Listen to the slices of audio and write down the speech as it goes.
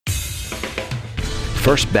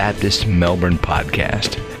First Baptist Melbourne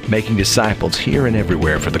Podcast, making disciples here and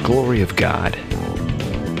everywhere for the glory of God.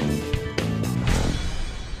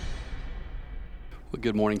 Well,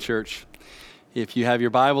 good morning, church. If you have your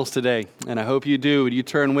Bibles today, and I hope you do, would you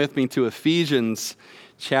turn with me to Ephesians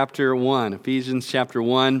chapter 1. Ephesians chapter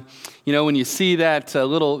 1. You know, when you see that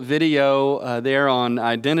little video there on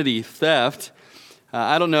identity theft,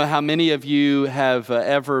 I don't know how many of you have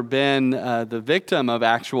ever been the victim of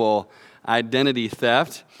actual identity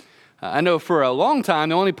theft. I know for a long time,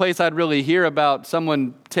 the only place I'd really hear about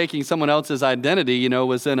someone taking someone else's identity,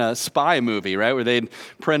 was in a spy movie, right? Where they'd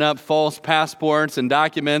print up false passports and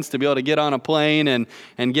documents to be able to get on a plane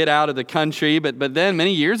and get out of the country. But then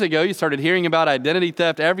many years ago, you started hearing about identity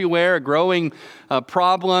theft everywhere, a growing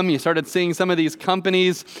problem. You started seeing some of these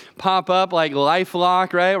companies pop up like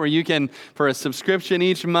LifeLock, right? Where you can, for a subscription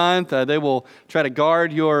each month, they will try to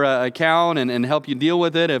guard your account and help you deal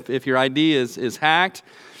with it if your ID is hacked.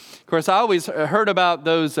 Of course, I always heard about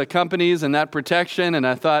those companies and that protection, and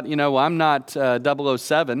I thought, well, I'm not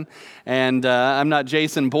 007, and I'm not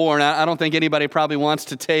Jason Bourne. I don't think anybody probably wants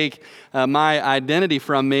to take my identity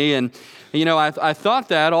from me. And, I thought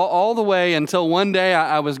that all the way until one day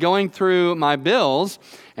I was going through my bills,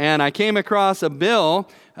 and I came across a bill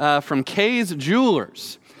from Kay's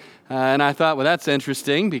Jewelers. And I thought, well, that's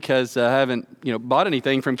interesting because I haven't, bought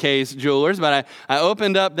anything from Kay's Jewelers. But I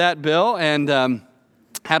opened up that bill and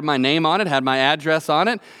had my name on it, had my address on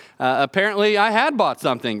it. Apparently, I had bought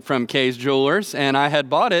something from Kay's Jewelers, and I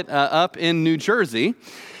had bought it up in New Jersey.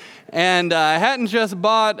 And I hadn't just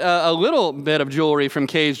bought a little bit of jewelry from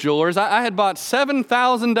Kay's Jewelers. I had bought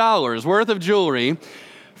 $7,000 worth of jewelry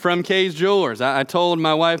from Kay's Jewelers. I told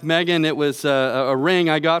my wife, Megan, it was a ring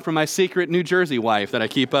I got from my secret New Jersey wife that I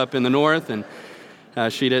keep up in the north, and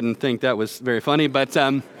she didn't think that was very funny, but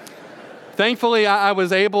thankfully, I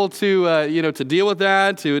was able to deal with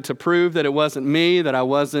that, to prove that it wasn't me, that I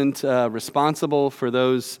wasn't responsible for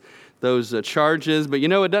those charges. But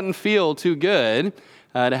it doesn't feel too good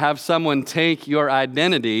to have someone take your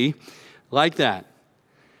identity like that.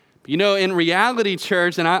 In reality,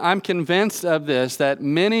 church, and I'm convinced of this, that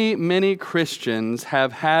many, many Christians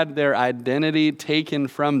have had their identity taken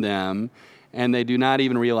from them, and they do not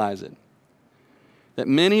even realize it. That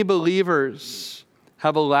many believers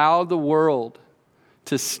have allowed the world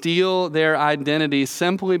to steal their identity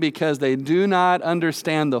simply because they do not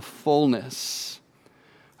understand the fullness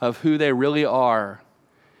of who they really are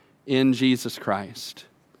in Jesus Christ.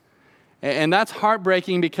 And that's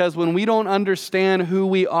heartbreaking because when we don't understand who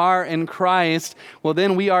we are in Christ, well,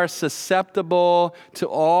 then we are susceptible to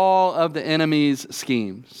all of the enemy's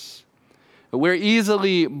schemes. We're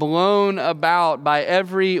easily blown about by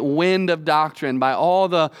every wind of doctrine, by all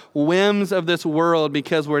the whims of this world,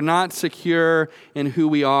 because we're not secure in who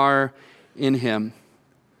we are in Him.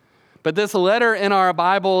 But this letter in our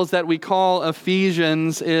Bibles that we call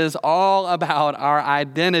Ephesians is all about our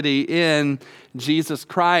identity in Jesus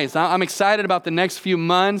Christ. I'm excited about the next few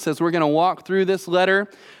months as we're going to walk through this letter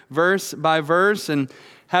verse by verse and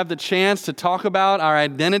have the chance to talk about our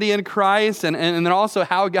identity in Christ and then also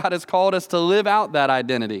how God has called us to live out that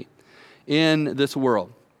identity in this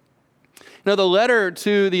world. The letter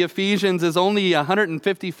to the Ephesians is only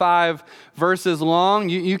 155 verses long.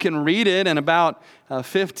 You can read it in about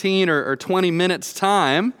 15 or 20 minutes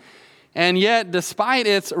time. And yet, despite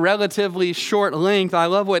its relatively short length, I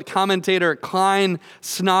love what commentator Klyne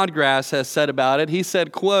Snodgrass has said about it. He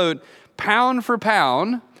said, quote, "Pound for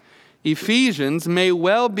pound, Ephesians may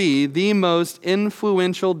well be the most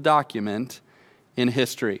influential document in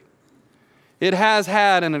history. It has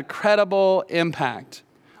had an incredible impact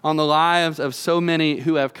on the lives of so many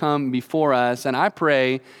who have come before us, and I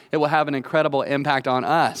pray it will have an incredible impact on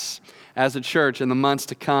us as a church in the months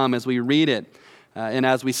to come as we read it and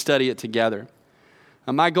as we study it together.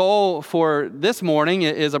 My goal for this morning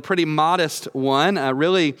is a pretty modest one.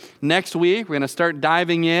 Really, next week, we're going to start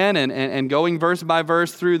diving in and going verse by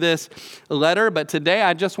verse through this letter. But today,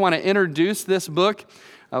 I just want to introduce this book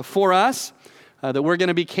for us that we're going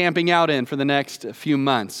to be camping out in for the next few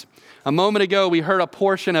months. A moment ago, we heard a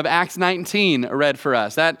portion of Acts 19 read for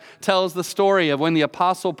us. That tells the story of when the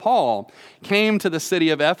Apostle Paul came to the city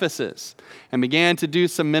of Ephesus and began to do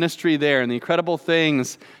some ministry there and the incredible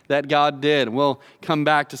things that God did. We'll come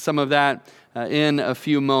back to some of that in a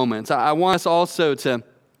few moments. I want us also to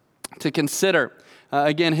consider,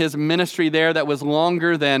 again, his ministry there that was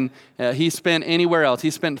longer than he spent anywhere else. He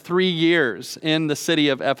spent 3 years in the city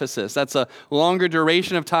of Ephesus. That's a longer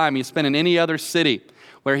duration of time he spent in any other city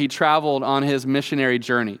where he traveled on his missionary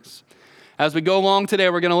journeys. As we go along today,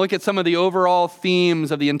 we're going to look at some of the overall themes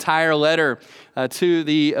of the entire letter to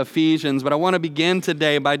the Ephesians. But I want to begin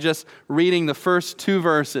today by just reading the first 2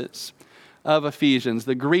 verses of Ephesians,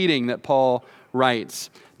 the greeting that Paul writes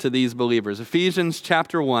to these believers. Ephesians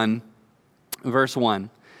chapter 1, verse 1.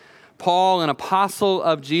 Paul, an apostle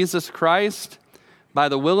of Jesus Christ, by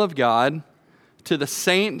the will of God, to the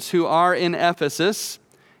saints who are in Ephesus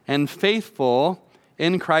and faithful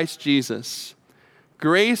in Christ Jesus.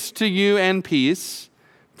 Grace to you and peace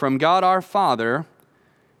from God our Father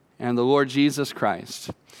and the Lord Jesus Christ.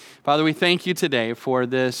 Father, we thank you today for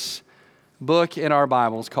this book in our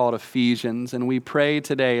Bibles called Ephesians, and we pray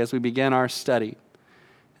today as we begin our study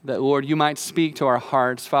that, Lord, you might speak to our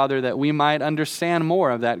hearts, Father, that we might understand more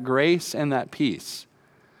of that grace and that peace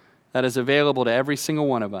that is available to every single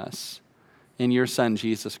one of us in your Son,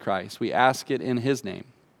 Jesus Christ. We ask it in his name.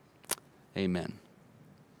 Amen.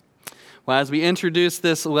 Well, as we introduce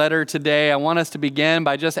this letter today, I want us to begin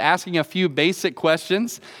by just asking a few basic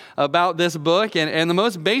questions about this book. And the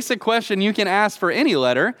most basic question you can ask for any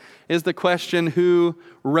letter is the question, who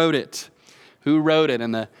wrote it? Who wrote it?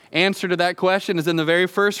 And the answer to that question is in the very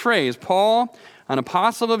first phrase, Paul, an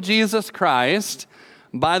apostle of Jesus Christ,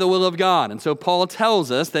 by the will of God. And so Paul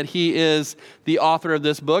tells us that he is the author of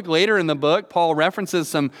this book. Later in the book, Paul references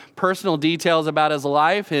some personal details about his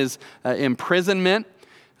life, his imprisonment.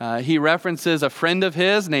 He references a friend of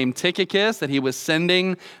his named Tychicus that he was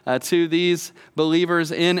sending to these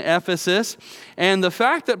believers in Ephesus. And the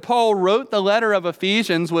fact that Paul wrote the letter of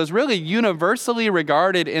Ephesians was really universally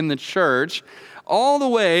regarded in the church all the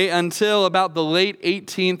way until about the late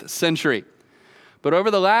 18th century. But over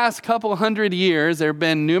the last couple hundred years, there have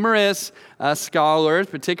been numerous scholars,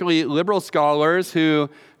 particularly liberal scholars, who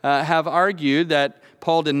have argued that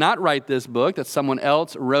Paul did not write this book, that someone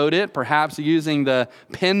else wrote it, perhaps using the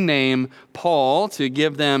pen name Paul to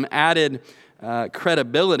give them added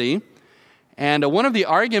credibility. And one of the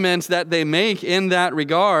arguments that they make in that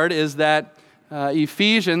regard is that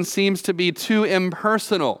Ephesians seems to be too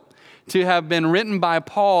impersonal to have been written by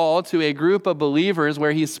Paul to a group of believers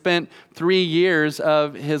where he spent 3 years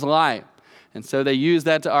of his life. And so they use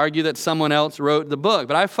that to argue that someone else wrote the book.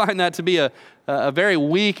 But I find that to be a very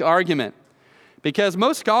weak argument, because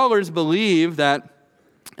most scholars believe that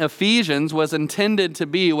Ephesians was intended to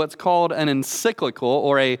be what's called an encyclical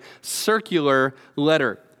or a circular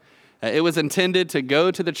letter. It was intended to go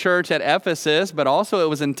to the church at Ephesus, but also it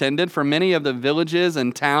was intended for many of the villages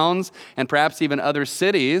and towns and perhaps even other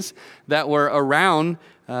cities that were around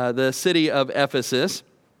the city of Ephesus.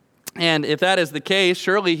 And if that is the case,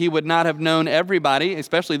 surely he would not have known everybody,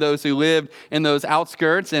 especially those who lived in those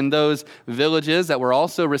outskirts and those villages that were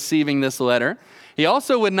also receiving this letter. He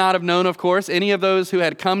also would not have known, of course, any of those who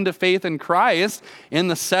had come to faith in Christ in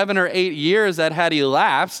the 7 or 8 years that had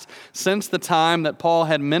elapsed since the time that Paul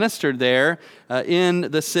had ministered there in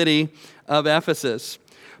the city of Ephesus.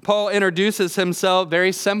 Paul introduces himself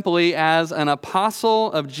very simply as an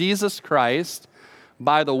apostle of Jesus Christ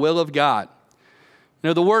by the will of God. You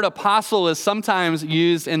know, the word apostle is sometimes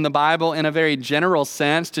used in the Bible in a very general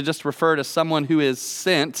sense to just refer to someone who is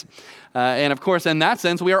sent. And of course, in that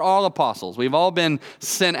sense, we are all apostles. We've all been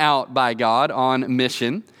sent out by God on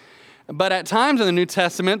mission. But at times in the New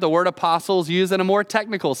Testament, the word apostle is used in a more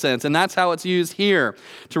technical sense, and that's how it's used here,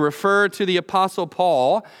 to refer to the apostle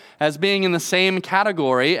Paul as being in the same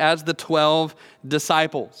category as the 12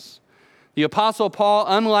 disciples. The apostle Paul,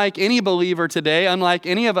 unlike any believer today, unlike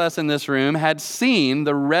any of us in this room, had seen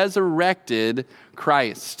the resurrected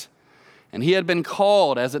Christ. And he had been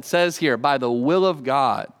called, as it says here, by the will of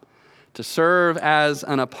God, to serve as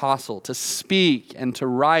an apostle, to speak and to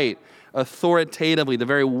write authoritatively the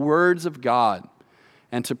very words of God,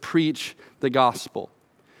 and to preach the gospel.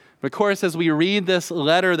 But of course, as we read this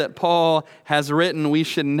letter that Paul has written, we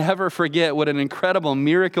should never forget what an incredible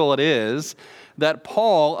miracle it is that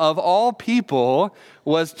Paul, of all people,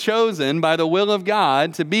 was chosen by the will of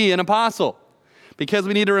God to be an apostle. Because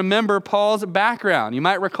we need to remember Paul's background. You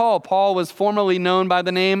might recall Paul was formerly known by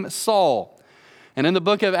the name Saul. And in the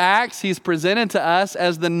book of Acts, he's presented to us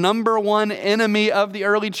as the number one enemy of the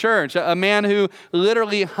early church, a man who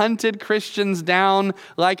literally hunted Christians down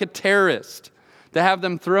like a terrorist, to have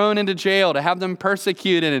them thrown into jail, to have them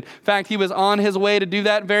persecuted. In fact, he was on his way to do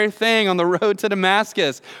that very thing on the road to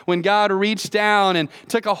Damascus when God reached down and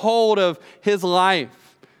took a hold of his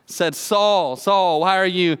life, said, "Saul, Saul, why are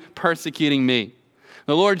you persecuting me?"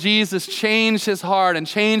 The Lord Jesus changed his heart and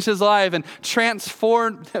changed his life and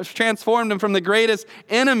transformed him from the greatest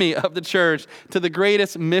enemy of the church to the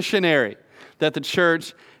greatest missionary that the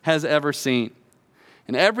church has ever seen.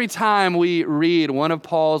 And every time we read one of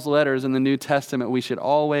Paul's letters in the New Testament, we should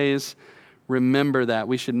always remember that.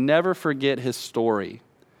 We should never forget his story,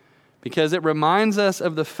 because it reminds us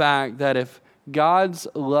of the fact that if God's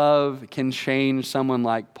love can change someone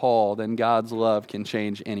like Paul, then God's love can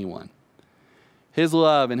change anyone. His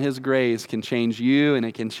love and his grace can change you, and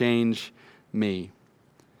it can change me.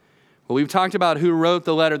 Well, we've talked about who wrote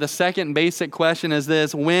the letter. The second basic question is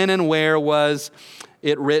this: when and where was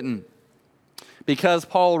it written? Because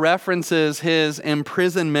Paul references his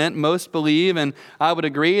imprisonment, most believe, and I would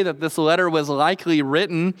agree, that this letter was likely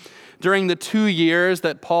written during the 2 years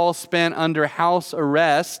that Paul spent under house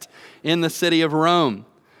arrest in the city of Rome.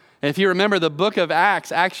 If you remember, the book of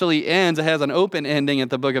Acts actually ends. It has an open ending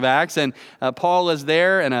at the book of Acts. And Paul is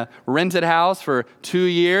there in a rented house for 2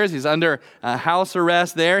 years. He's under house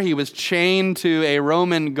arrest there. He was chained to a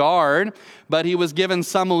Roman guard, but he was given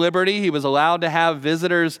some liberty. He was allowed to have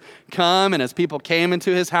visitors come. And as people came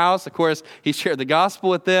into his house, of course, he shared the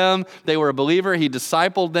gospel with them. They were a believer. He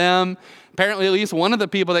discipled them. Apparently, at least one of the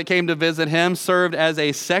people that came to visit him served as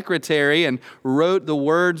a secretary and wrote the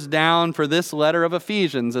words down for this letter of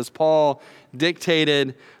Ephesians as Paul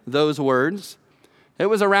dictated those words. It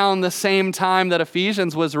was around the same time that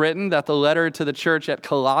Ephesians was written that the letter to the church at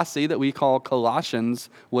Colossae, that we call Colossians,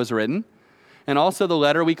 was written. And also the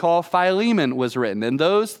letter we call Philemon was written. And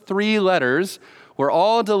those 3 letters were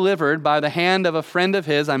all delivered by the hand of a friend of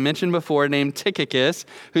his I mentioned before named Tychicus,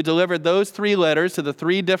 who delivered those 3 letters to the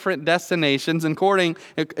 3 different destinations, including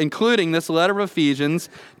this letter of Ephesians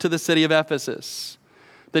to the city of Ephesus.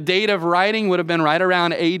 The date of writing would have been right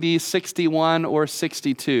around AD 61 or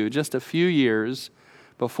 62, just a few years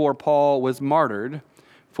before Paul was martyred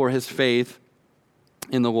for his faith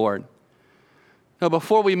in the Lord. Now,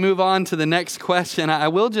 before we move on to the next question, I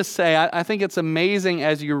will just say I think it's amazing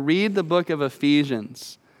as you read the book of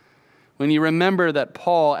Ephesians, when you remember that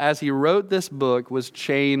Paul, as he wrote this book, was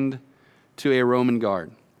chained to a Roman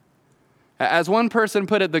guard. As one person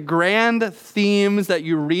put it, the grand themes that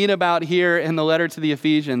you read about here in the letter to the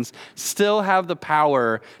Ephesians still have the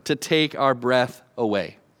power to take our breath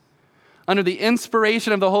away. Under the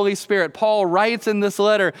inspiration of the Holy Spirit, Paul writes in this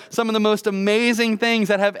letter some of the most amazing things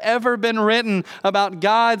that have ever been written about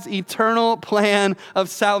God's eternal plan of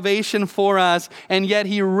salvation for us. And yet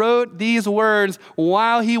he wrote these words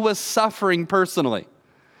while he was suffering personally,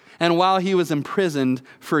 and while he was imprisoned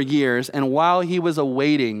for years, and while he was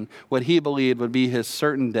awaiting what he believed would be his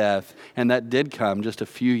certain death. And that did come just a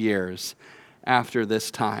few years after this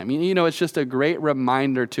time. You know, it's just a great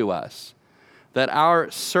reminder to us that our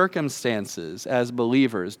circumstances as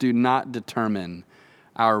believers do not determine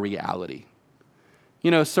our reality. You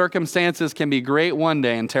know, circumstances can be great one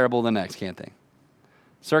day and terrible the next, can't they?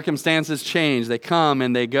 Circumstances change, they come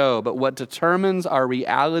and they go, but what determines our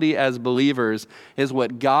reality as believers is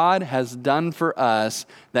what God has done for us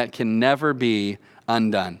that can never be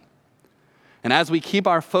undone. And as we keep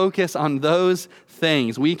our focus on those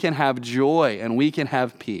things, we can have joy and we can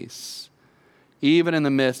have peace, even in the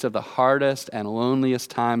midst of the hardest and loneliest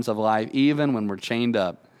times of life, even when we're chained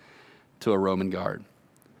up to a Roman guard.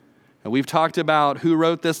 And we've talked about who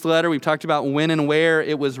wrote this letter. We've talked about when and where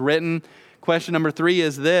it was written. Question number 3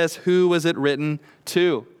 is this: who was it written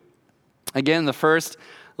to? Again, the first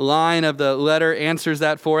line of the letter answers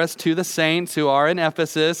that for us: to the saints who are in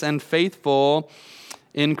Ephesus and faithful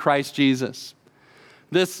in Christ Jesus.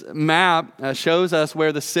 This map shows us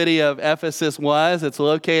where the city of Ephesus was. It's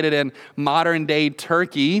located in modern-day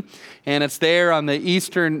Turkey, and it's there on the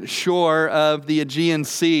eastern shore of the Aegean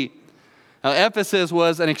Sea. Now, Ephesus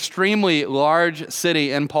was an extremely large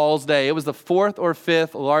city in Paul's day. It was the 4th or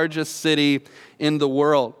 5th largest city in the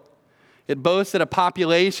world. It boasted a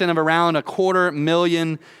population of around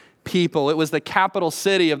 250,000 people. It was the capital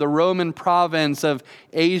city of the Roman province of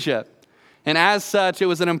Asia. And as such, it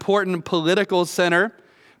was an important political center,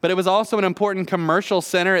 but it was also an important commercial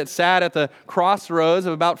center. It sat at the crossroads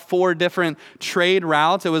of about 4 different trade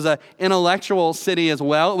routes. It was an intellectual city as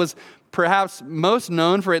well. It was perhaps most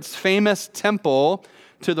known for its famous temple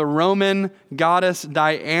to the Roman goddess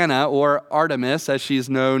Diana, or Artemis, as she's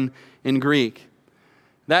known in Greek.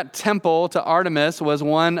 That temple to Artemis was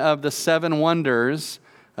one of the 7 wonders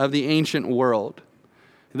of the ancient world.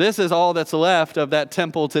 This is all that's left of that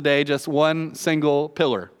temple today, just one single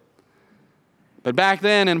pillar. But back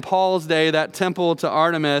then, in Paul's day, that temple to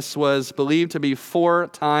Artemis was believed to be 4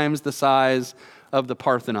 times the size of the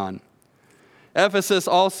Parthenon. Ephesus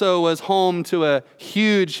also was home to a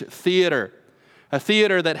huge theater, a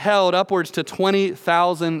theater that held upwards to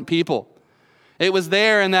 20,000 people. It was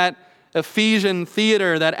there in that Ephesian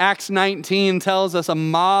theater that Acts 19 tells us a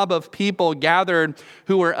mob of people gathered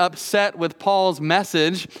who were upset with Paul's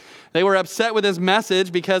message. They were upset with his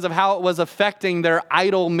message because of how it was affecting their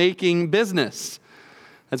idol-making business.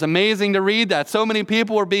 It's amazing to read that. So many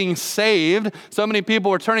people were being saved, so many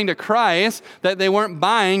people were turning to Christ that they weren't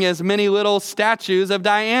buying as many little statues of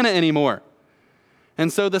Diana anymore.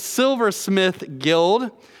 And so the silversmith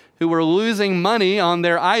guild, who were losing money on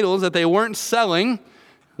their idols that they weren't selling,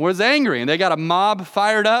 was angry. And they got a mob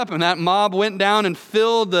fired up, and that mob went down and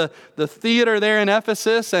filled the theater there in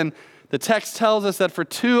Ephesus. And the text tells us that for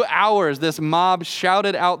 2 hours, this mob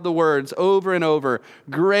shouted out the words over and over,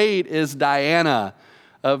 "Great is Diana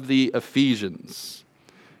of the Ephesians."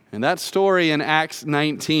 And that story in Acts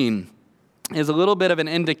 19 is a little bit of an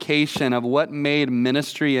indication of what made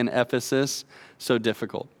ministry in Ephesus so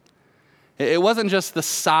difficult. It wasn't just the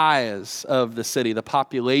size of the city, the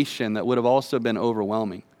population that would have also been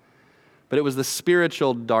overwhelming, but it was the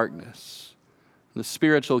spiritual darkness, the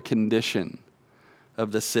spiritual condition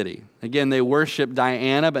of the city. Again, they worship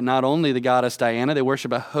Diana, but not only the goddess Diana, they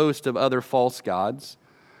worship a host of other false gods.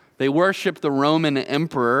 They worshiped the Roman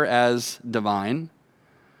emperor as divine.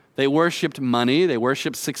 They worshiped money. They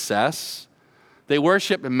worshiped success. They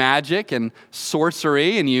worshiped magic and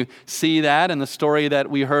sorcery, and you see that in the story that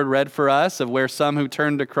we heard read for us of where some who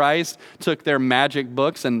turned to Christ took their magic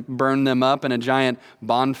books and burned them up in a giant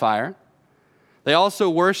bonfire. They also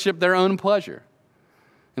worshiped their own pleasure.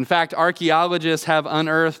 In fact, archaeologists have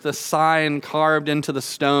unearthed a sign carved into the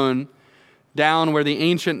stone down where the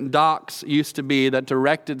ancient docks used to be that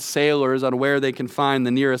directed sailors on where they can find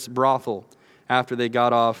the nearest brothel after they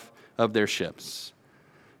got off of their ships.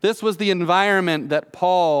 This was the environment that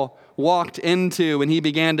Paul walked into when he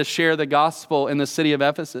began to share the gospel in the city of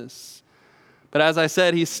Ephesus. But as I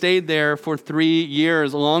said, he stayed there for 3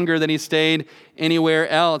 years, longer than he stayed anywhere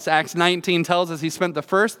else. Acts 19 tells us he spent the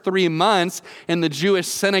first 3 months in the Jewish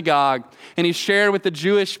synagogue, and he shared with the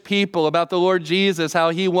Jewish people about the Lord Jesus, how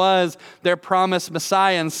he was their promised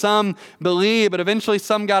Messiah. And some believed, but eventually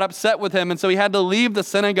some got upset with him, and so he had to leave the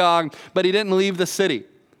synagogue, but he didn't leave the city.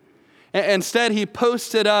 Instead, he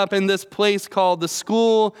posted up in this place called the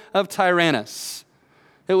School of Tyrannus.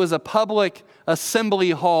 It was a public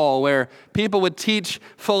assembly hall where people would teach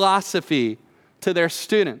philosophy to their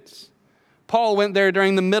students. Paul went there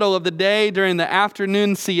during the middle of the day, during the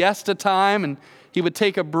afternoon siesta time, and he would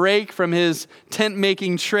take a break from his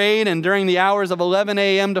tent-making trade, and during the hours of 11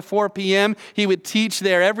 a.m. to 4 p.m., he would teach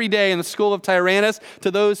there every day in the School of Tyrannus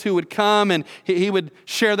to those who would come, and he would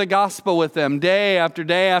share the gospel with them day after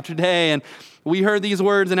day after day. And we heard these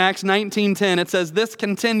words in Acts 19:10. It says, "This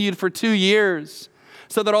continued for 2 years,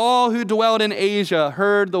 so that all who dwelled in Asia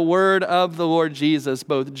heard the word of the Lord Jesus,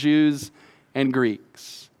 both Jews and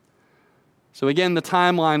Greeks." So again, the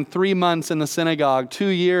timeline, 3 months in the synagogue, 2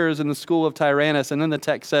 years in the School of Tyrannus, and then the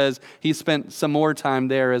text says he spent some more time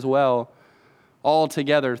there as well.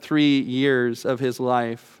 Altogether, 3 years of his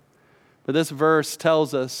life. But this verse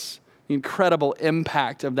tells us the incredible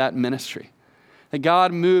impact of that ministry. That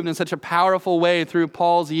God moved in such a powerful way through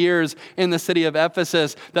Paul's years in the city of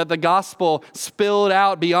Ephesus that the gospel spilled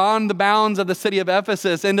out beyond the bounds of the city of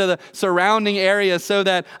Ephesus into the surrounding areas, so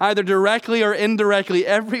that either directly or indirectly,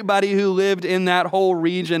 everybody who lived in that whole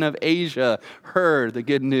region of Asia heard the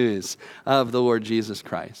good news of the Lord Jesus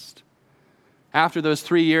Christ. After those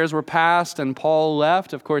 3 years were passed and Paul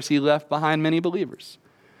left, of course, he left behind many believers.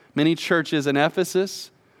 Many churches in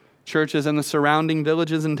Ephesus, churches in the surrounding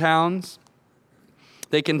villages and towns.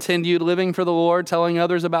 They continued living for the Lord, telling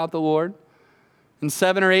others about the Lord. And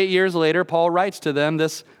 7 or 8 years later, Paul writes to them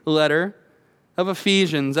this letter of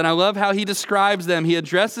Ephesians. And I love how he describes them. He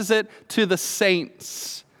addresses it to the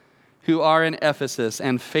saints who are in Ephesus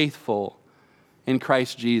and faithful in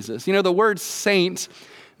Christ Jesus. You know, the word saint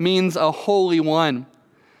means a holy one.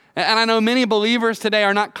 And I know many believers today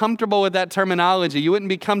are not comfortable with that terminology. You wouldn't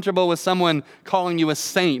be comfortable with someone calling you a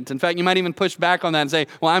saint. In fact, you might even push back on that and say,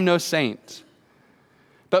 well, I'm no saint.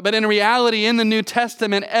 But in reality, in the New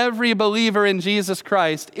Testament, every believer in Jesus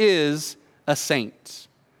Christ is a saint.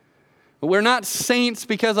 We're not saints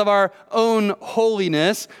because of our own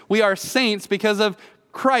holiness. We are saints because of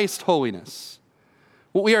Christ's holiness.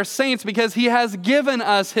 We are saints because he has given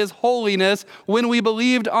us his holiness when we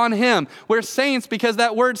believed on him. We're saints because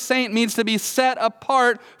that word saint means to be set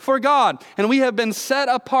apart for God. And we have been set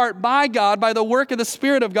apart by God, by the work of the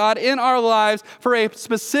Spirit of God in our lives for a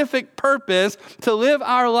specific purpose, to live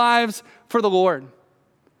our lives for the Lord.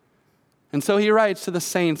 And so he writes to the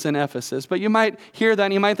saints in Ephesus. But you might hear that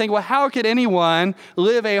and you might think, well, how could anyone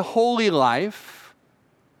live a holy life,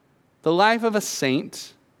 the life of a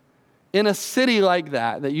saint, in a city like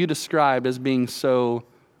that you described as being so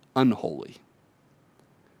unholy?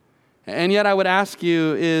 And yet I would ask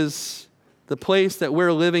you, is the place that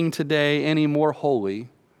we're living today any more holy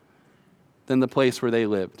than the place where they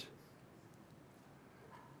lived?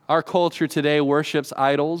 Our culture today worships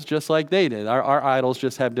idols just like they did. Our idols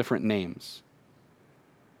just have different names.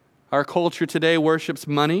 Our culture today worships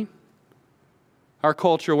money. Our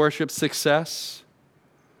culture worships success.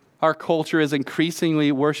 Our culture is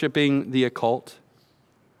increasingly worshiping the occult.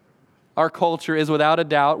 Our culture is without a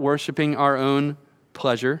doubt worshiping our own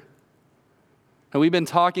pleasure. And we've been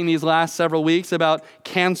talking these last several weeks about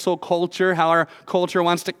cancel culture, how our culture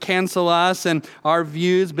wants to cancel us and our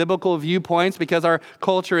views, biblical viewpoints, because our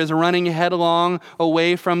culture is running headlong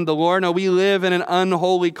away from the Lord. No, we live in an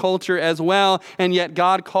unholy culture as well, and yet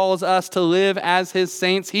God calls us to live as his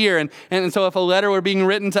saints here. And so if a letter were being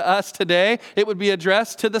written to us today, it would be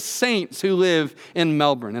addressed to the saints who live in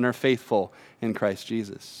Melbourne and are faithful in Christ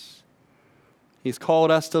Jesus. He's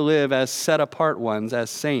called us to live as set-apart ones, as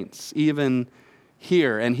saints, even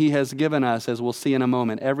here, and he has given us, as we'll see in a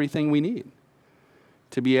moment, everything we need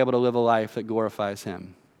to be able to live a life that glorifies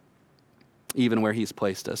him, even where he's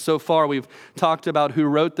placed us. So far, we've talked about who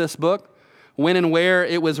wrote this book, when and where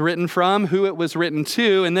it was written from, who it was written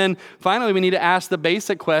to, and then finally, we need to ask the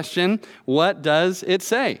basic question, what does it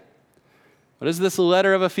say? What does this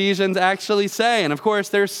letter of Ephesians actually say? And of course,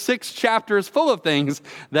 there's 6 chapters full of things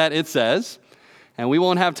that it says. And we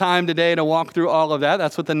won't have time today to walk through all of that.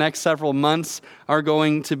 That's what the next several months are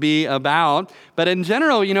going to be about. But in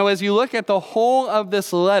general, as you look at the whole of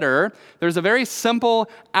this letter, there's a very simple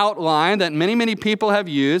outline that many, many people have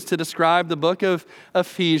used to describe the book of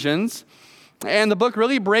Ephesians. And the book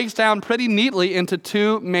really breaks down pretty neatly into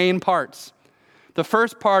 2 main parts. The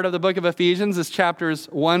first part of the book of Ephesians is chapters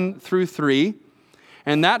 1 through 3.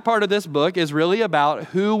 And that part of this book is really about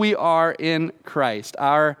who we are in Christ,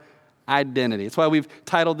 our identity. That's why we've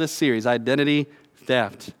titled this series, Identity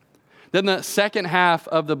Theft. Then the second half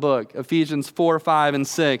of the book, Ephesians 4, 5, and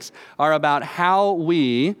 6, are about how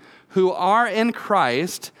we who are in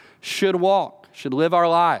Christ should walk, should live our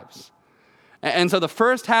lives. And so the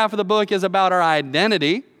first half of the book is about our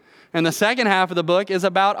identity, and the second half of the book is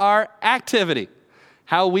about our activity,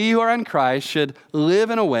 how we who are in Christ should live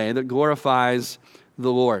in a way that glorifies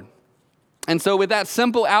the Lord. And so with that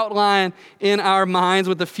simple outline in our minds,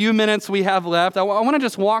 with the few minutes we have left, I want to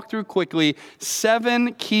just walk through quickly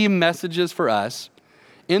 7 key messages for us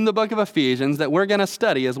in the book of Ephesians that we're going to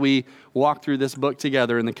study as we walk through this book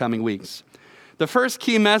together in the coming weeks. The first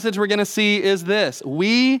key message we're going to see is this: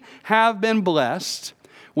 we have been blessed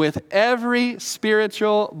with every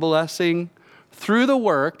spiritual blessing through the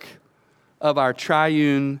work of our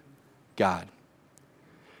triune God.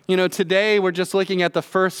 Today we're just looking at the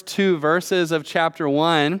first 2 verses of chapter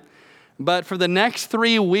 1, but for the next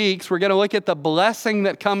 3 weeks, we're going to look at the blessing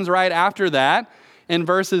that comes right after that in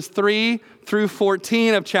verses 3 through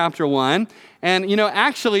 14 of chapter 1. And,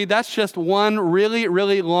 actually, that's just one really,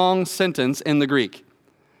 really long sentence in the Greek.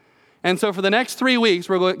 And so for the next 3 weeks,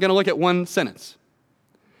 we're going to look at one sentence.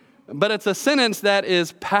 But it's a sentence that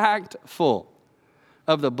is packed full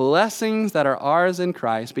of the blessings that are ours in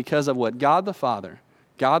Christ because of what God the Father,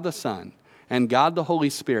 God the Son, and God the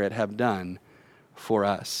Holy Spirit have done for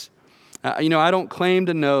us. I don't claim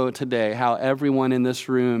to know today how everyone in this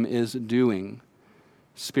room is doing,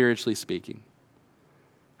 spiritually speaking.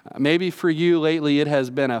 Maybe for you lately it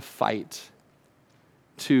has been a fight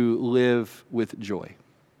to live with joy.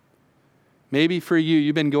 Maybe for you,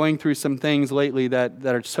 you've been going through some things lately that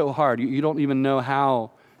are so hard. You don't even know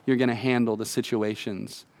how you're going to handle the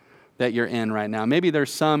situations that you're in right now. Maybe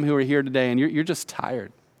there's some who are here today and you're just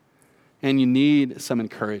tired and you need some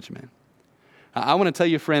encouragement. I want to tell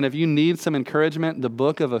you, friend, if you need some encouragement, the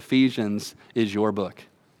book of Ephesians is your book.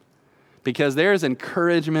 Because there's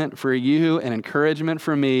encouragement for you and encouragement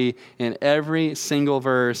for me in every single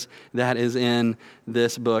verse that is in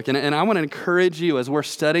this book. And I want to encourage you as we're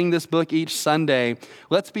studying this book each Sunday,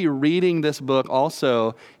 let's be reading this book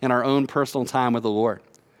also in our own personal time with the Lord.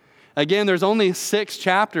 Again, there's only 6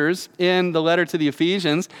 chapters in the letter to the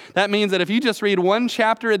Ephesians. That means that if you just read 1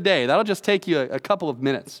 chapter a day, that'll just take you a couple of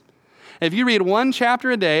minutes. If you read 1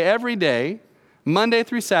 chapter a day, every day, Monday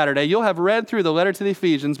through Saturday, you'll have read through the letter to the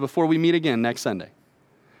Ephesians before we meet again next Sunday.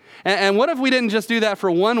 And what if we didn't just do that for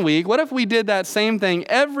 1 week? What if we did that same thing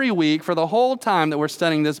every week for the whole time that we're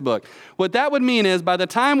studying this book? What that would mean is by the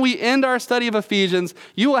time we end our study of Ephesians,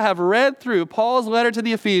 you will have read through Paul's letter to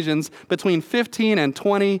the Ephesians between 15 and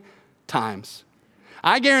 20 times.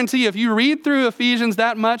 I guarantee you, if you read through Ephesians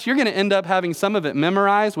that much, you're going to end up having some of it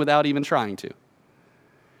memorized without even trying to.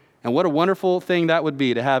 And what a wonderful thing that would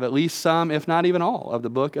be to have at least some, if not even all, of the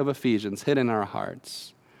book of Ephesians hidden in our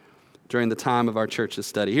hearts during the time of our church's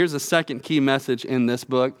study. Here's the second key message in this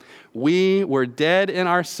book. We were dead in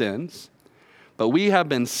our sins, but we have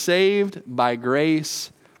been saved by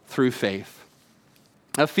grace through faith.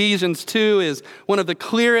 Ephesians 2 is one of the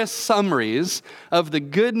clearest summaries of the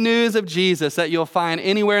good news of Jesus that you'll find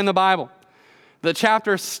anywhere in the Bible. The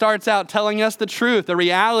chapter starts out telling us the truth, the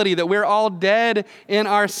reality that we're all dead in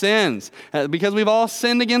our sins because we've all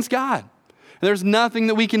sinned against God. There's nothing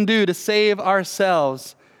that we can do to save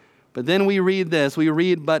ourselves. But then we read this. We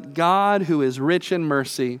read, but God, who is rich in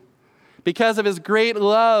mercy, because of his great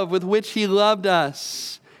love with which he loved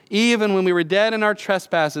us, even when we were dead in our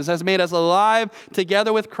trespasses, has made us alive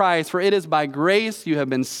together with Christ. For it is by grace you have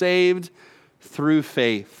been saved through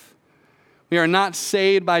faith. We are not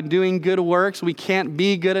saved by doing good works. We can't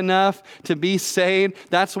be good enough to be saved.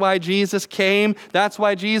 That's why Jesus came. That's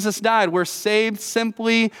why Jesus died. We're saved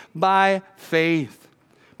simply by faith,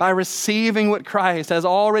 by receiving what Christ has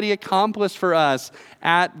already accomplished for us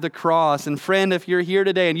at the cross. And friend, if you're here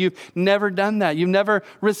today and you've never done that, you've never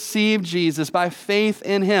received Jesus by faith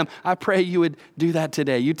in him, I pray you would do that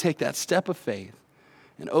today. You take that step of faith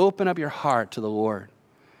and open up your heart to the Lord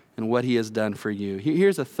and what he has done for you.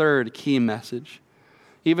 Here's a third key message.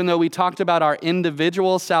 Even though we talked about our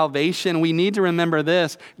individual salvation, we need to remember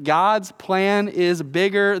this: God's plan is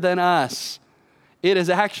bigger than us. It is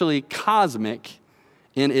actually cosmic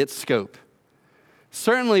in its scope.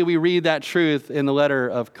 Certainly we read that truth in the letter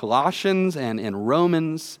of Colossians and in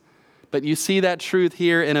Romans, but you see that truth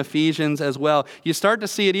here in Ephesians as well. You start to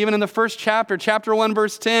see it even in the first chapter, chapter 1,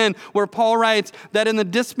 verse 10, where Paul writes that in the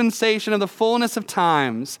dispensation of the fullness of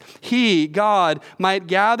times, he, God, might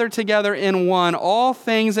gather together in one all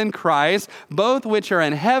things in Christ, both which are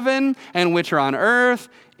in heaven and which are on earth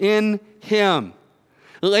in him.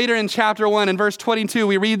 Later in chapter 1, in verse 22,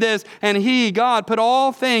 we read this, and he, God, put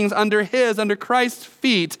all things under Christ's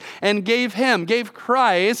feet and gave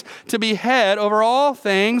Christ to be head over all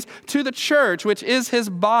things to the church, which is his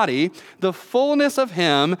body, the fullness of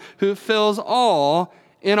him who fills all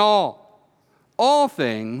in all. All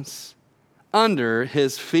things under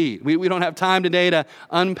his feet. We don't have time today to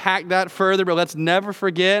unpack that further, but let's never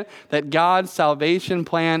forget that God's salvation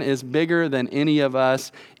plan is bigger than any of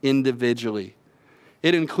us individually.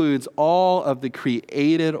 It includes all of the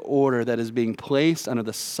created order that is being placed under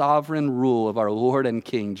the sovereign rule of our Lord and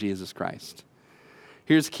King, Jesus Christ.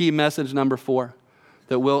 Here's key message number 4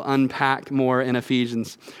 that we'll unpack more in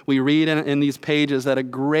Ephesians. We read in these pages that a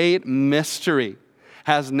great mystery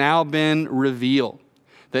has now been revealed,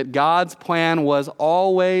 that God's plan was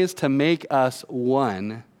always to make us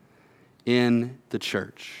one in the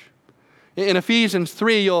church. In Ephesians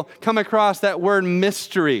 3, you'll come across that word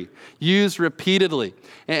mystery used repeatedly.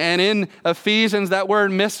 And in Ephesians, that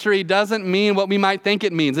word mystery doesn't mean what we might think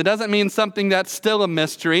it means. It doesn't mean something that's still a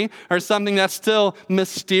mystery or something that's still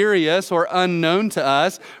mysterious or unknown to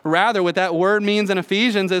us. Rather, what that word means in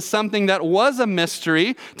Ephesians is something that was a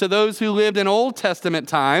mystery to those who lived in Old Testament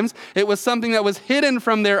times. It was something that was hidden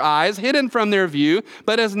from their eyes, hidden from their view,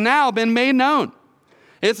 but has now been made known.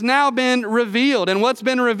 It's now been revealed, and what's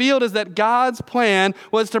been revealed is that God's plan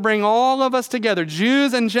was to bring all of us together,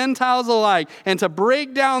 Jews and Gentiles alike, and to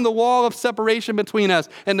break down the wall of separation between us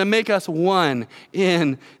and to make us one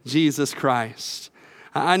in Jesus Christ.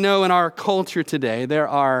 I know in our culture today there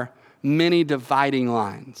are many dividing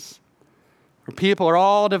lines where people are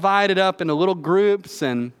all divided up into little groups,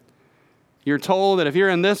 and you're told that if you're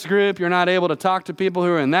in this group, you're not able to talk to people who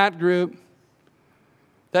are in that group.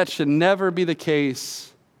 That should never be the case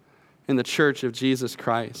in the church of Jesus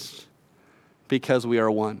Christ, because we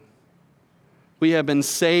are one. We have been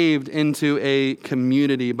saved into a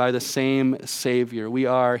community by the same Savior. We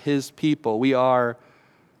are his people. We are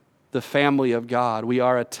the family of God. We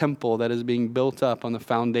are a temple that is being built up on the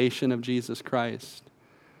foundation of Jesus Christ.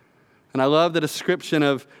 And I love the description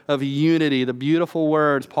of unity, the beautiful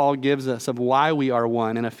words Paul gives us of why we are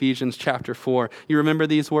one in Ephesians chapter 4. You remember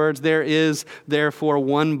these words? There is therefore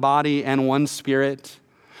one body and one spirit,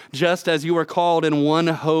 just as you were called in one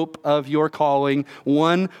hope of your calling,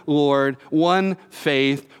 one Lord, one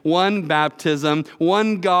faith, one baptism,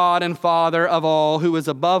 one God and Father of all, who is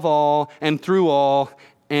above all and through all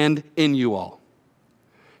and in you all.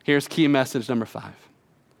 Here's key message number 5.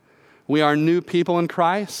 We are new people in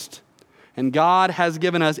Christ, and God has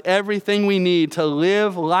given us everything we need to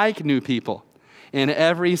live like new people in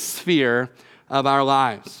every sphere of our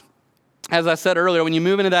lives. As I said earlier, when you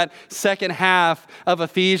move into that second half of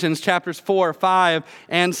Ephesians, chapters 4, 5,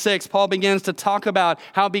 and 6, Paul begins to talk about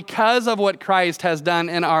how because of what Christ has done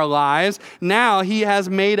in our lives, now he has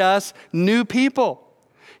made us new people.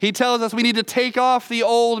 He tells us we need to take off the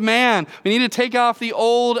old man. We need to take off the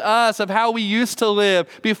old us of how we used to live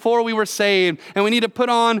before we were saved. And we need to put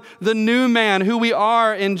on the new man, who we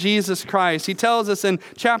are in Jesus Christ. He tells us in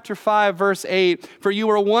chapter 5, verse 8, "For you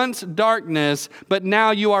were once darkness, but now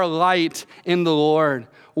you are light in the Lord.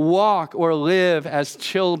 Walk or live as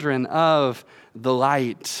children of the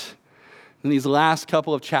light." In these last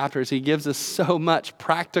couple of chapters, he gives us so much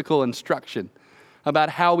practical instruction about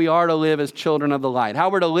how we are to live as children of the light, how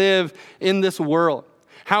we're to live in this world,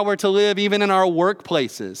 how we're to live even in our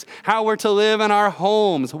workplaces, how we're to live in our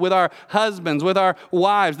homes, with our husbands, with our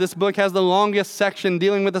wives. This book has the longest section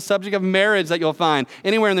dealing with the subject of marriage that you'll find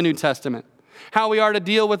anywhere in the New Testament. How we are to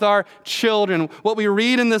deal with our children. What we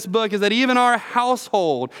read in this book is that even our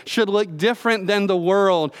household should look different than the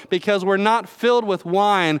world, because we're not filled with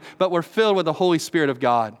wine, but we're filled with the Holy Spirit of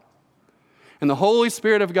God. And the Holy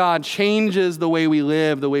Spirit of God changes the way we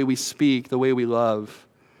live, the way we speak, the way we love.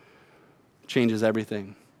 Changes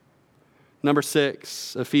everything. Number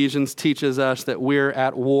 6, Ephesians teaches us that we're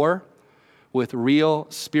at war with real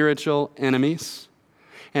spiritual enemies.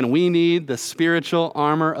 And we need the spiritual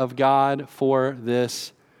armor of God for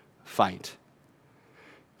this fight.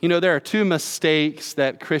 You know, there are 2 mistakes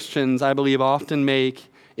that Christians, I believe, often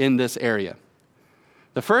make in this area.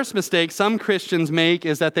 The first mistake some Christians make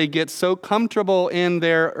is that they get so comfortable in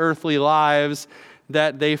their earthly lives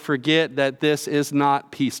that they forget that this is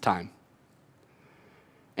not peacetime.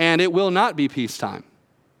 And it will not be peacetime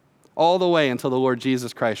all the way until the Lord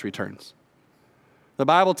Jesus Christ returns. The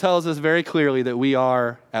Bible tells us very clearly that we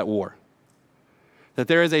are at war, that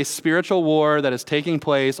there is a spiritual war that is taking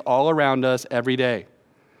place all around us every day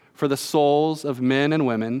for the souls of men and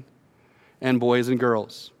women and boys and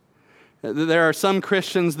girls. There are some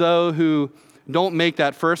Christians, though, who don't make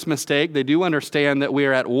that first mistake. They do understand that we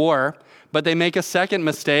are at war, but they make a second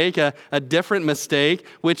mistake, a different mistake,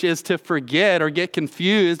 which is to forget or get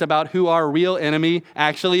confused about who our real enemy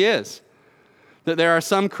actually is. That there are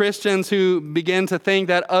some Christians who begin to think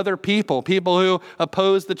that other people who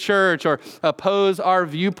oppose the church or oppose our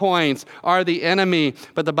viewpoints, are the enemy.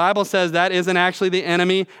 But the Bible says that isn't actually the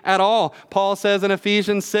enemy at all. Paul says in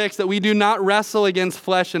Ephesians 6 that we do not wrestle against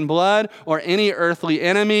flesh and blood or any earthly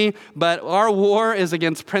enemy, but our war is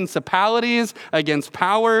against principalities, against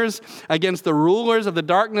powers, against the rulers of the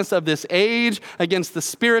darkness of this age, against the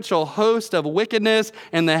spiritual host of wickedness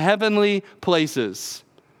in the heavenly places.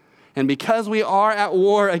 And because we are at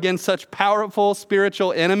war against such powerful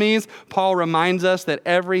spiritual enemies, Paul reminds us that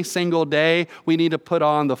every single day we need to put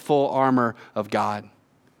on the full armor of God.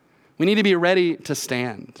 We need to be ready to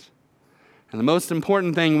stand. And the most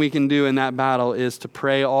important thing we can do in that battle is to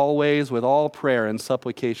pray always with all prayer and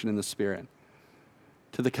supplication in the Spirit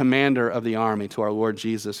to the commander of the army, to our Lord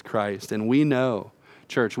Jesus Christ. And we know,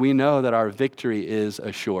 church, we know that our victory is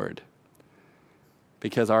assured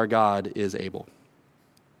because our God is able.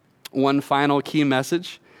 One final key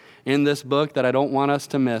message in this book that I don't want us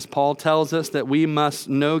to miss. Paul tells us that we must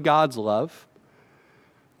know God's love,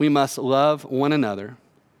 we must love one another,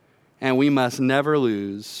 and we must never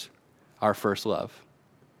lose our first love.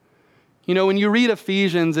 You know, when you read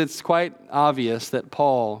Ephesians, it's quite obvious that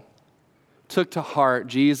Paul took to heart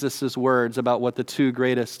Jesus' words about what the 2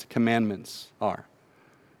 greatest commandments are.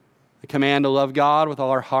 The command to love God with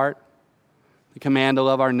all our heart, the command to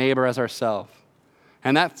love our neighbor as ourselves.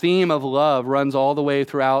 And that theme of love runs all the way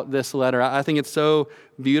throughout this letter. I think it's so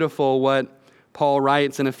beautiful what Paul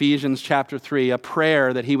writes in Ephesians chapter 3, a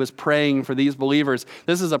prayer that he was praying for these believers.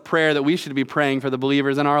 This is a prayer that we should be praying for the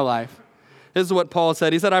believers in our life. This is what Paul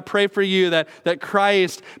said. He said, "I pray for you that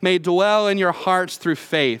Christ may dwell in your hearts through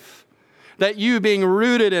faith, that you, being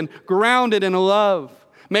rooted and grounded in love,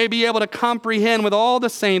 may be able to comprehend with all the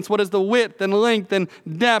saints what is the width and length and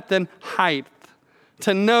depth and height,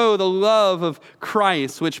 to know the love of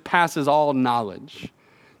Christ, which passes all knowledge,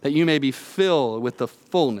 that you may be filled with the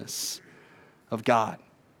fullness of God."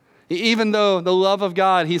 Even though the love of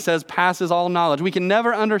God, he says, passes all knowledge, we can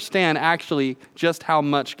never understand actually just how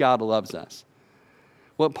much God loves us.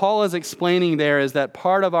 What Paul is explaining there is that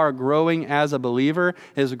part of our growing as a believer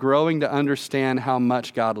is growing to understand how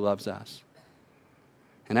much God loves us.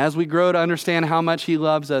 And as we grow to understand how much he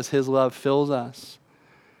loves us, his love fills us.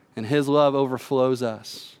 And his love overflows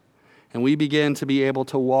us. And we begin to be able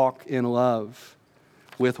to walk in love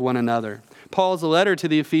with one another. Paul's letter to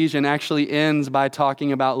the Ephesians actually ends by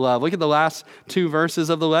talking about love. Look at the last 2 verses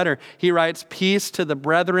of the letter. He writes, "Peace to the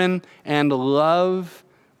brethren and love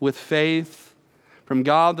with faith from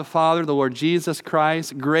God the Father, the Lord Jesus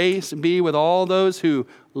Christ. Grace be with all those who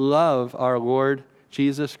love our Lord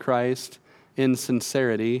Jesus Christ in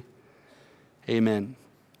sincerity. Amen.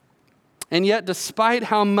 And yet, despite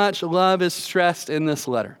how much love is stressed in this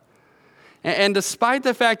letter, and despite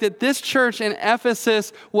the fact that this church in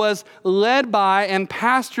Ephesus was led by and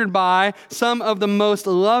pastored by some of the most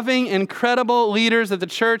loving, incredible leaders that the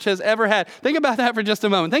church has ever had. Think about that for just a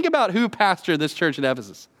moment. Think about who pastored this church in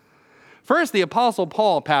Ephesus. First, the Apostle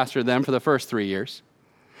Paul pastored them for the first 3 years.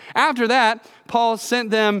 After that, Paul sent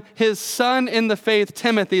them his son in the faith,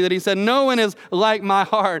 Timothy, that he said, no one is like my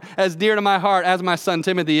heart, as dear to my heart as my son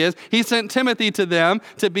Timothy is. He sent Timothy to them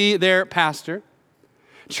to be their pastor.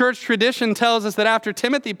 Church tradition tells us that after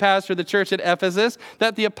Timothy pastored the church at Ephesus,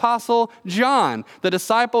 that the apostle John, the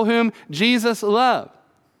disciple whom Jesus loved,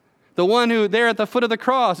 the one who there at the foot of the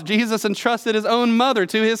cross, Jesus entrusted his own mother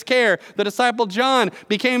to his care, the disciple John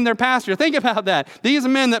became their pastor. Think about that. These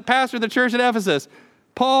men that pastored the church at Ephesus,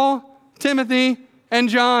 Paul, Timothy, and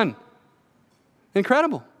John.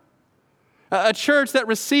 Incredible. A church that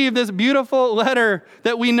received this beautiful letter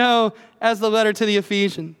that we know as the letter to the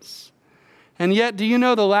Ephesians. And yet, do you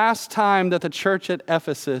know the last time that the church at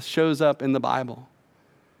Ephesus shows up in the Bible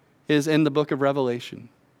is in the book of Revelation?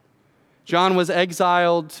 John was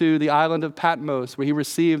exiled to the island of Patmos, where he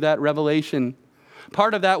received that revelation.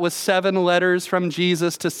 Part of that was 7 letters from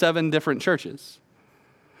Jesus to 7 different churches.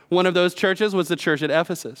 One of those churches was the church at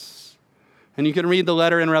Ephesus. And you can read the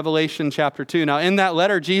letter in Revelation chapter 2. Now, in that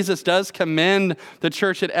letter, Jesus does commend the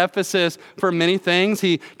church at Ephesus for many things.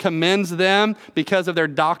 He commends them because of their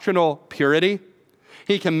doctrinal purity.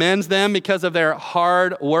 He commends them because of their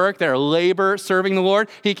hard work, their labor serving the Lord.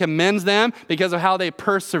 He commends them because of how they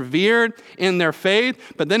persevered in their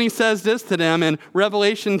faith. But then he says this to them in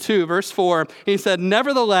Revelation 2, verse 4. He said,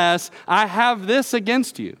 nevertheless, I have this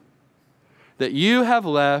against you, that you have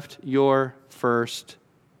left your first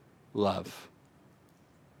love.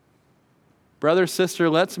 Brother, sister,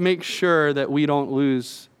 let's make sure that we don't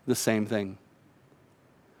lose the same thing.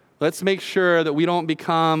 Let's make sure that we don't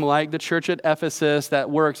become like the church at Ephesus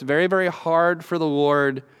that works very, very hard for the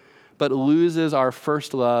Lord, but loses our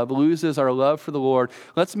first love, loses our love for the Lord.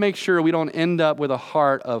 Let's make sure we don't end up with a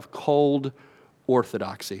heart of cold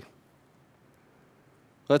orthodoxy.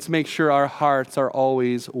 Let's make sure our hearts are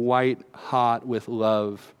always white hot with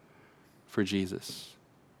love for Jesus.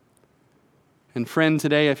 And friend,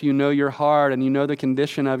 today, if you know your heart and you know the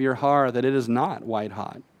condition of your heart, that it is not white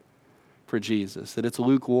hot for Jesus, that it's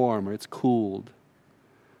lukewarm or it's cooled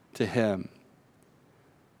to him,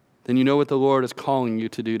 then you know what the Lord is calling you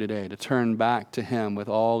to do today, to turn back to him with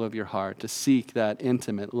all of your heart, to seek that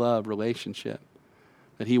intimate love relationship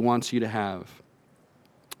that he wants you to have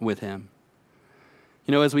with him.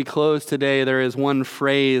 You know, as we close today, there is one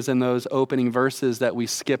phrase in those opening verses that we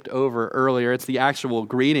skipped over earlier. It's the actual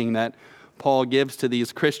greeting that Paul gives to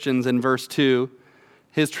these Christians in verse 2,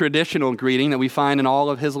 his traditional greeting that we find in all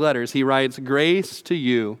of his letters. He writes, grace to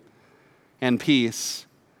you and peace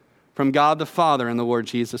from God the Father and the Lord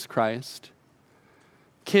Jesus Christ.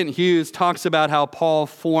 Kent Hughes talks about how Paul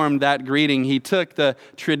formed that greeting. He took the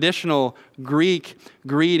traditional Greek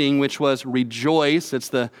greeting, which was rejoice. It's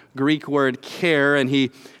the Greek word care, and he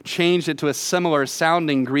changed it to a similar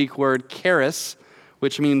sounding Greek word charis,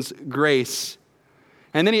 which means grace.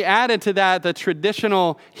 And then he added to that the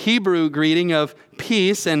traditional Hebrew greeting of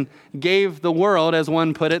peace and gave the world, as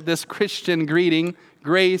one put it, this Christian greeting,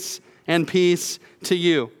 grace and peace to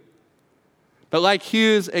you. But like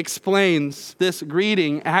Hughes explains, this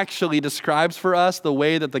greeting actually describes for us the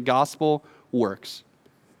way that the gospel works.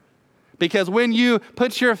 Because when you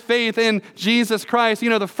put your faith in Jesus Christ, you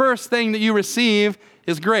know, the first thing that you receive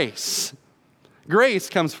is grace. Grace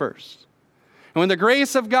comes first. And when the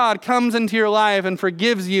grace of God comes into your life and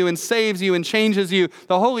forgives you and saves you and changes you,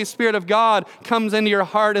 the Holy Spirit of God comes into your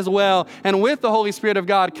heart as well. And with the Holy Spirit of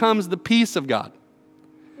God comes the peace of God.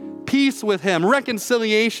 Peace with him,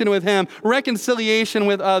 reconciliation with him, reconciliation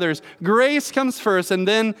with others. Grace comes first and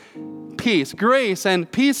then peace. Grace and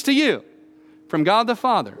peace to you from God the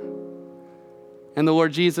Father and the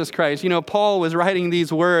Lord Jesus Christ. You know, Paul was writing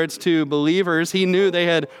these words to believers. He knew they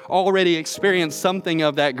had already experienced something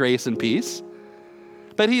of that grace and peace.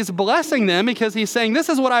 But he's blessing them because he's saying, this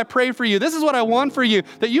is what I pray for you. This is what I want for you,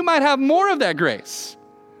 that you might have more of that grace,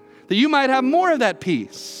 that you might have more of that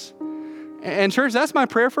peace. And church, that's my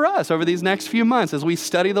prayer for us over these next few months as we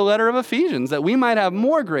study the letter of Ephesians, that we might have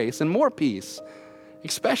more grace and more peace,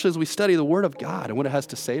 especially as we study the Word of God and what it has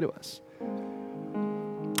to say to us.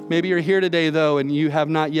 Maybe you're here today, though, and you have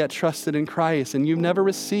not yet trusted in Christ, and you've never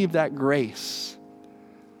received that grace.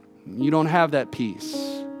 You don't have that peace.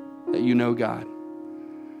 that you know God,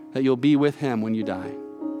 that you'll be with him when you die.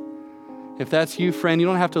 If that's you, friend, you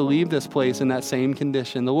don't have to leave this place in that same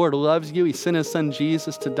condition. The Lord loves you. He sent his son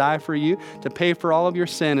Jesus to die for you, to pay for all of your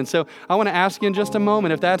sin. And so I want to ask you in just a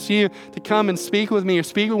moment, if that's you, to come and speak with me or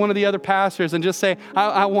speak with one of the other pastors and just say,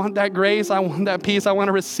 I want that grace. I want that peace. I want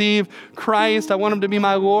to receive Christ. I want him to be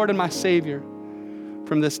my Lord and my Savior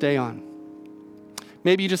from this day on.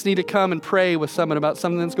 Maybe you just need to come and pray with someone about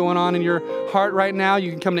something that's going on in your heart right now. You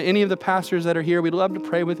can come to any of the pastors that are here. We'd love to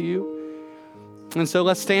pray with you. And so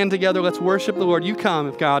let's stand together. Let's worship the Lord. You come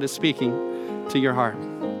if God is speaking to your heart.